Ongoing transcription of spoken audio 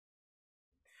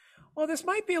Well, this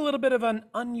might be a little bit of an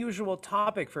unusual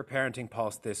topic for Parenting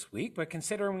Pulse this week, but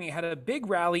considering we had a big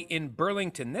rally in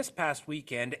Burlington this past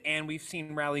weekend, and we've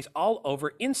seen rallies all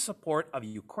over in support of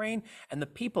Ukraine and the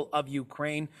people of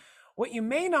Ukraine, what you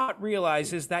may not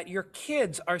realize is that your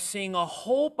kids are seeing a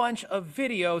whole bunch of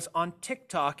videos on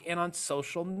TikTok and on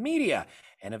social media.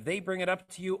 And if they bring it up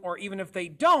to you, or even if they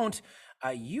don't,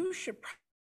 you should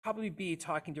probably be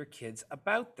talking to your kids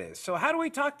about this. So, how do we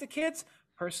talk to kids?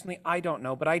 Personally, I don't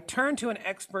know, but I turn to an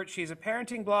expert. She's a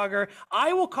parenting blogger.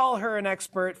 I will call her an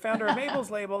expert. Founder of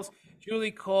Mabel's Labels, Julie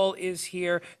Cole is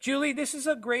here. Julie, this is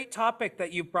a great topic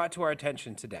that you've brought to our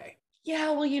attention today.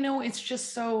 Yeah, well,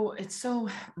 it's so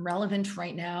relevant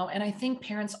right now. And I think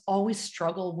parents always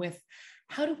struggle with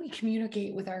how do we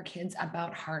communicate with our kids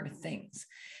about hard things?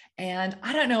 And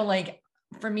I don't know, like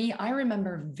for me, I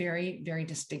remember very, very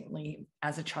distinctly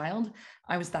as a child,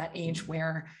 I was that age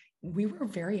where we were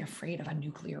very afraid of a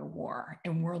nuclear war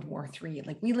in World War III.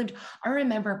 Like we lived, I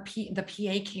remember the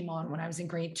PA came on when I was in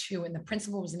grade 2 and the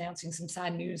principal was announcing some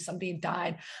sad news, somebody had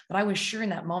died. But I was sure in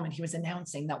that moment he was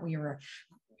announcing that we were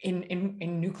in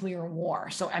nuclear war.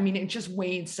 So, I mean, it just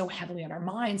weighed so heavily on our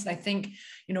minds. And I think,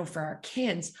 for our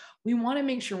kids, we want to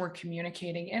make sure we're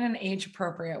communicating in an age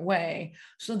appropriate way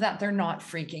so that they're not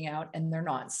freaking out and they're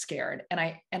not scared. And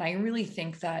I really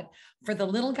think that for the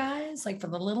little guys, like for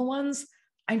the little ones,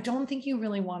 I don't think you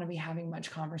really want to be having much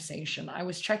conversation. I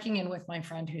was checking in with my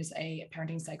friend who's a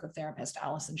parenting psychotherapist,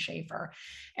 Allison Schaefer,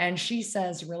 and she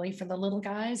says, really, for the little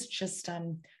guys, just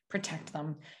protect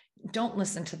them. Don't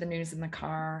listen to the news in the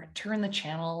car. Turn the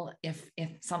channel if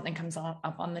something comes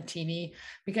up on the TV,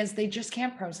 because they just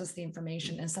can't process the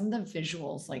information. And some of the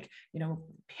visuals, like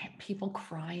people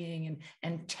crying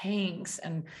and tanks,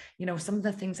 and some of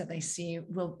the things that they see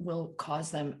will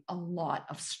cause them a lot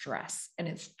of stress, and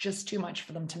it's just too much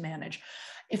for them to manage.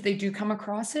 If they do come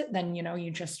across it, then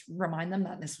you just remind them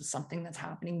that this was something that's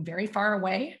happening very far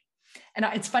away. And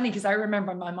it's funny because I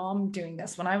remember my mom doing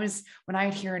this when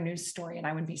I'd hear a news story and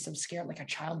I would be so scared, like a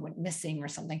child went missing or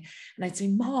something. And I'd say,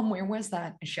 Mom, where was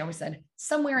that? And she always said,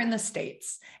 somewhere in the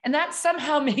States. And that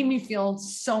somehow made me feel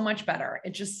so much better.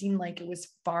 It just seemed like it was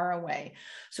far away.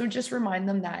 So just remind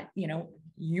them that,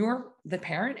 you're the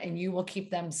parent and you will keep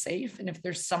them safe. And if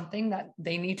there's something that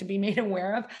they need to be made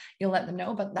aware of, you'll let them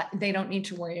know, but that they don't need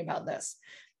to worry about this.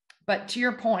 But to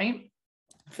your point,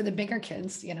 for the bigger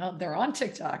kids, they're on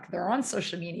TikTok, they're on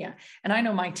social media. And I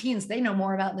know my teens, they know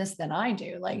more about this than I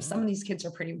do. Like some of these kids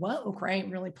are pretty woke, right?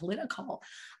 Really political.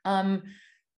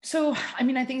 So, I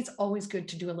mean, I think it's always good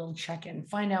to do a little check-in,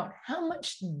 find out how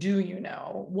much do you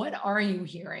know? What are you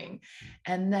hearing?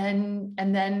 And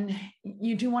then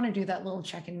you do want to do that little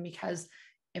check-in, because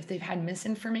if they've had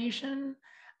misinformation,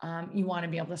 you want to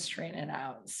be able to straighten it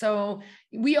out. So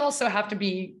we also have to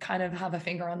be kind of have a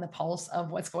finger on the pulse of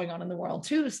what's going on in the world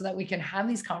too, so that we can have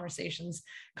these conversations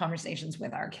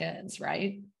with our kids,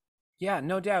 right? Yeah,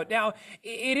 no doubt. Now,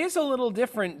 it is a little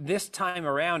different this time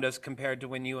around as compared to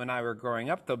when you and I were growing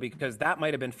up, though, because that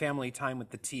might have been family time with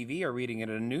the TV or reading it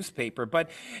in a newspaper. But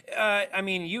I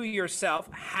mean, you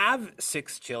yourself have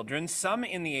 6 children, some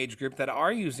in the age group that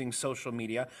are using social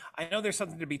media. I know there's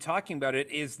something to be talking about it.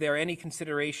 Is there any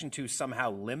consideration to somehow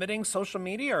limiting social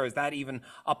media, or is that even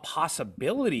a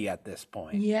possibility at this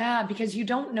point? Yeah, because you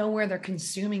don't know where they're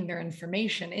consuming their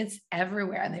information. It's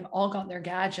everywhere and they've all got their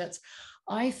gadgets.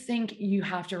 I think you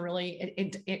have to really,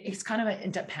 it's kind of,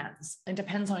 it depends. It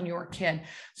depends on your kid.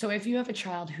 So if you have a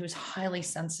child who's highly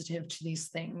sensitive to these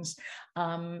things,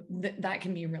 that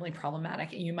can be really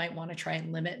problematic. And you might want to try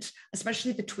and limit,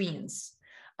 especially the tweens.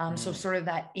 So sort of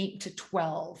that 8 to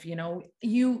 12,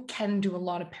 you can do a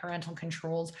lot of parental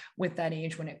controls with that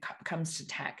age when it comes to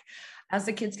tech. As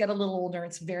the kids get a little older,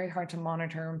 it's very hard to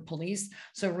monitor and police.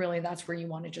 So really that's where you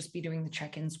want to just be doing the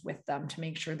check-ins with them to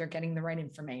make sure they're getting the right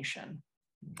information.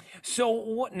 So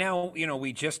what now,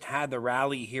 we just had the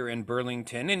rally here in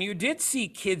Burlington, and you did see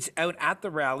kids out at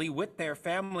the rally with their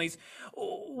families.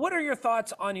 What are your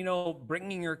thoughts on,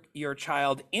 bringing your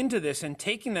child into this and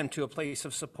taking them to a place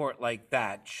of support like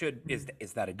that?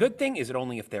 Is that a good thing? Is it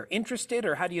only if they're interested,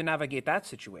 or how do you navigate that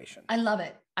situation? I love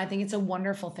it. I think it's a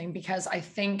wonderful thing, because I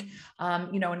think,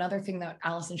 another thing that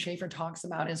Alison Schaefer talks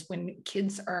about is when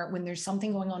there's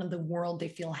something going on in the world, they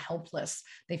feel helpless,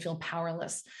 they feel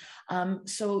powerless.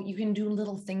 So you can do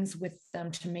little things with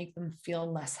them to make them feel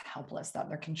less helpless, that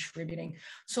they're contributing.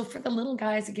 So for the little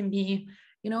guys, it can be,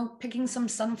 picking some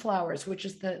sunflowers, which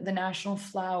is the national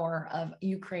flower of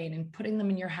Ukraine, and putting them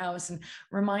in your house and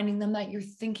reminding them that you're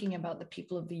thinking about the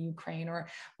people of the Ukraine. Or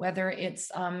whether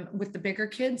it's with the bigger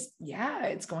kids, yeah,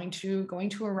 it's going to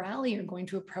a rally or going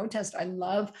to a protest. I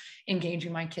love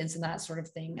engaging my kids in that sort of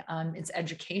thing. It's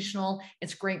educational.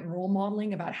 It's great role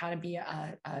modeling about how to be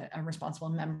a responsible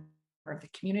member of the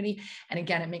community. And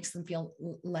again, it makes them feel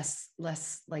less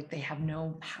like they have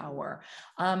no power.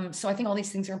 So I think all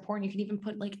these things are important. You can even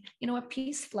put, like, a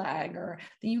peace flag or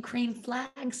the Ukraine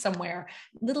flag somewhere.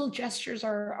 Little gestures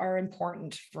are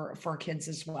important for kids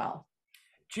as well.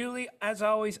 Julie, as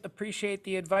always, appreciate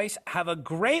the advice. Have a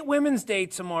great Women's Day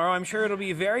tomorrow. I'm sure it'll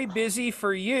be very busy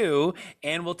for you,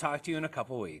 and we'll talk to you in a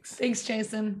couple weeks. Thanks,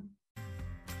 Jason.